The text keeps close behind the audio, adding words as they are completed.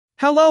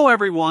Hello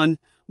everyone,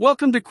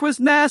 welcome to Quiz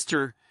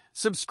Master.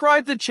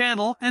 Subscribe the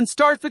channel and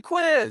start the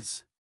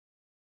quiz.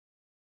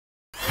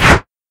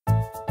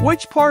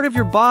 Which part of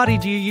your body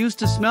do you use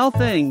to smell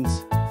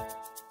things?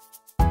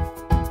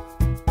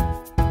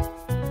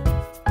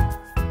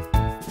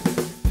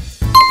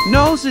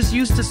 Nose is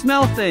used to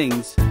smell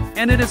things,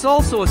 and it is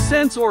also a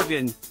sense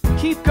organ.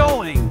 Keep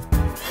going.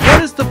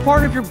 What is the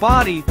part of your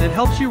body that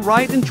helps you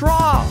write and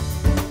draw?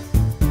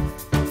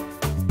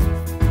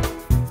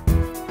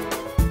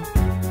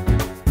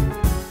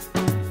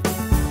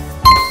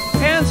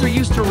 Hands are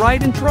used to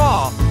write and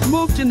draw.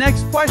 Move to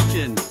next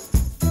question.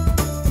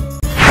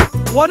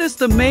 What is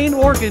the main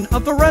organ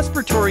of the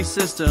respiratory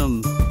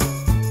system?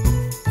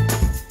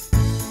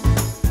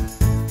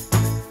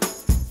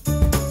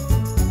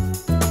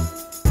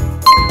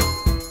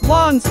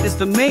 Lungs is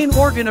the main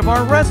organ of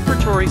our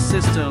respiratory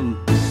system.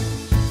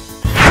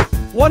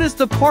 What is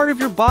the part of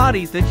your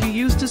body that you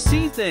use to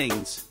see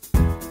things?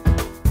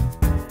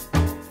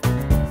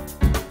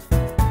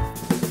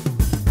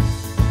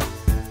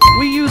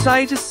 We use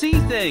eye to see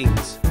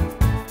things.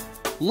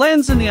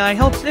 Lens in the eye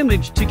helps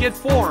image to get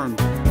formed.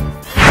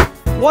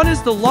 What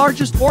is the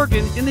largest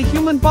organ in the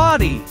human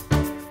body?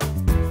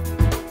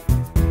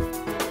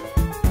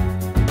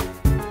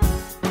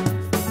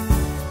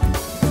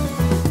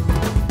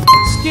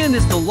 Skin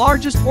is the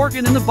largest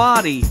organ in the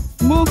body.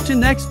 Move to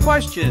next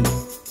question.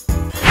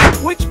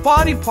 Which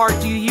body part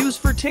do you use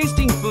for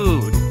tasting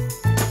food?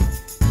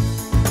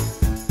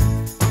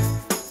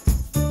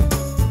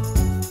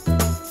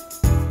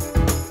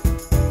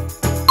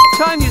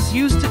 Tongue is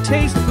used to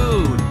taste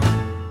food.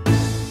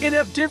 It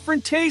have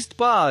different taste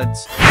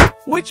buds.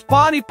 Which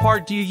body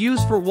part do you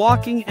use for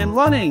walking and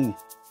running?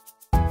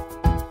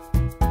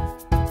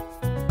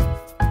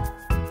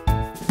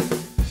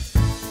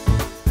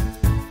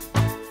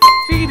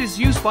 Feet is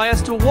used by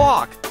us to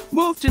walk.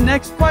 Move to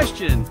next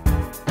question.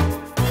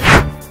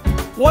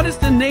 What is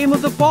the name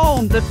of the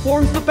bone that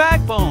forms the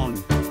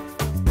backbone?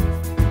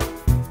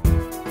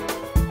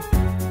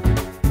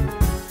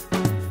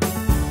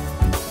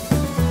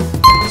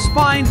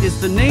 Spine is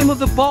the name of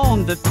the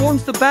bone that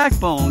forms the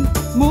backbone.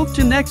 Move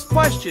to next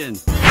question.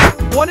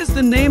 What is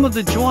the name of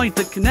the joint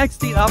that connects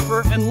the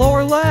upper and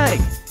lower leg?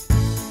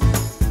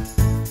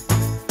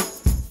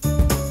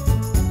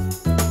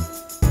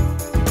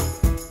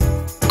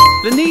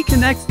 The knee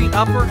connects the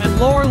upper and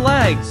lower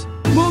legs.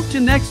 Move to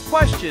next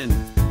question.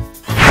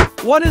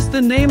 What is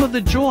the name of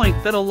the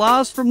joint that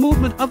allows for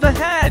movement of the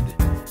head?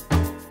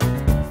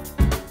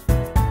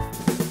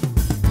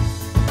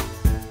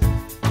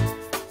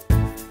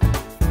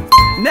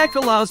 Neck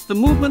allows the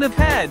movement of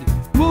head.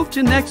 Move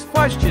to next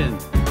question.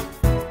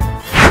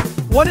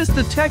 What is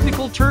the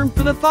technical term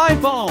for the thigh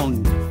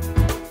bone?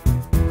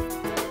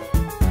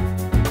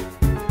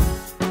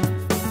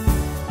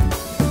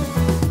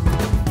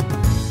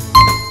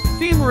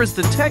 FEMUR is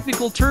the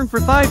technical term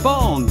for thigh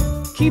bone.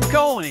 Keep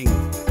going.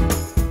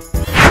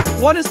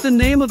 What is the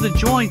name of the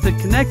joint that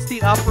connects the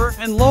upper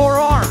and lower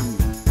arm?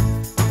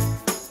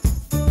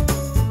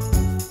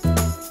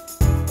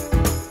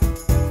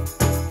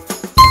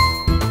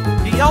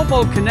 The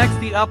elbow connects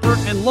the upper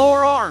and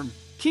lower arm.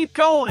 Keep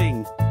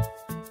going.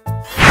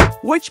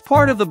 Which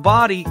part of the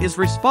body is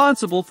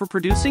responsible for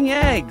producing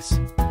eggs?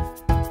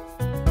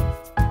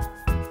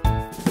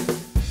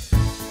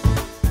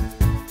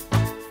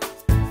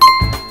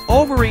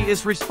 Ovary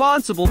is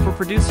responsible for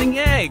producing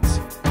eggs.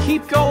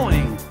 Keep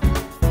going.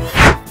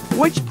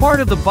 Which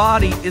part of the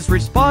body is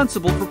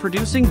responsible for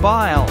producing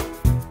bile?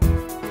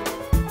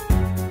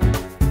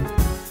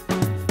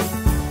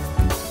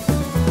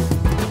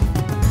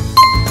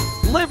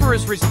 Liver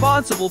is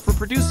responsible for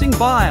producing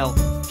bile.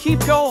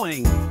 Keep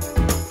going.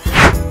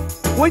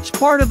 Which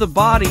part of the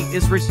body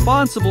is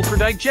responsible for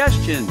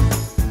digestion?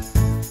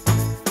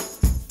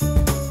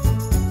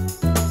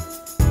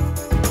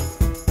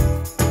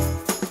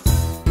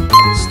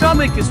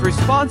 Stomach is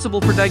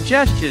responsible for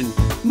digestion.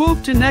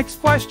 Move to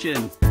next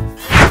question.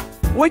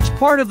 Which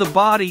part of the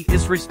body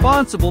is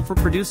responsible for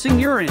producing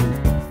urine?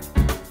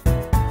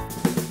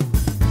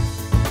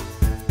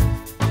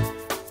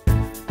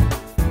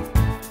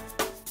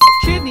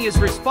 Kidney is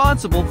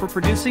responsible for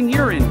producing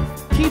urine.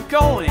 Keep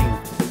going.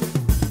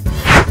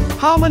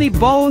 How many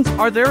bones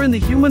are there in the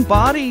human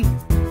body?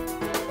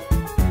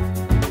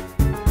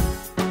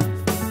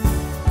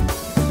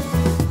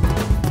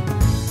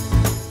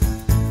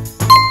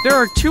 There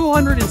are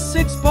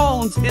 206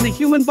 bones in the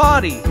human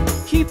body.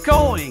 Keep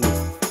going.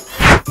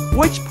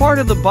 Which part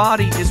of the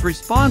body is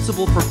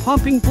responsible for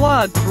pumping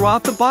blood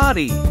throughout the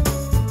body?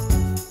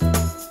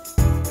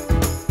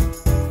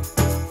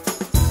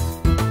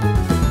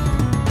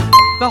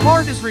 The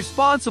heart is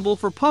responsible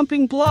for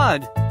pumping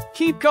blood.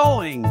 Keep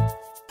going.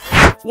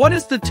 What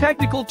is the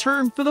technical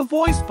term for the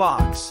voice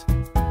box?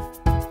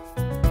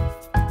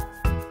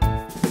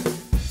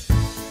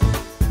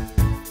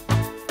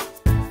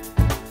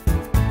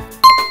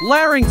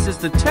 Larynx is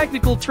the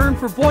technical term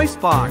for voice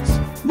box.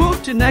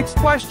 Move to next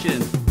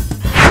question.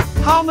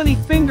 How many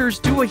fingers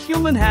do a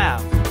human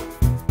have?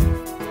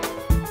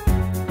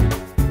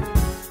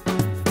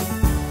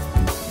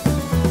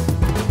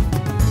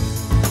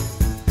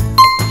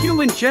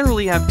 Humans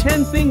generally have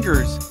 10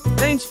 fingers.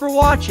 Thanks for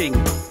watching.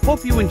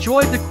 Hope you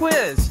enjoyed the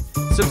quiz.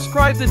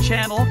 Subscribe the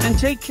channel and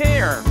take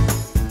care.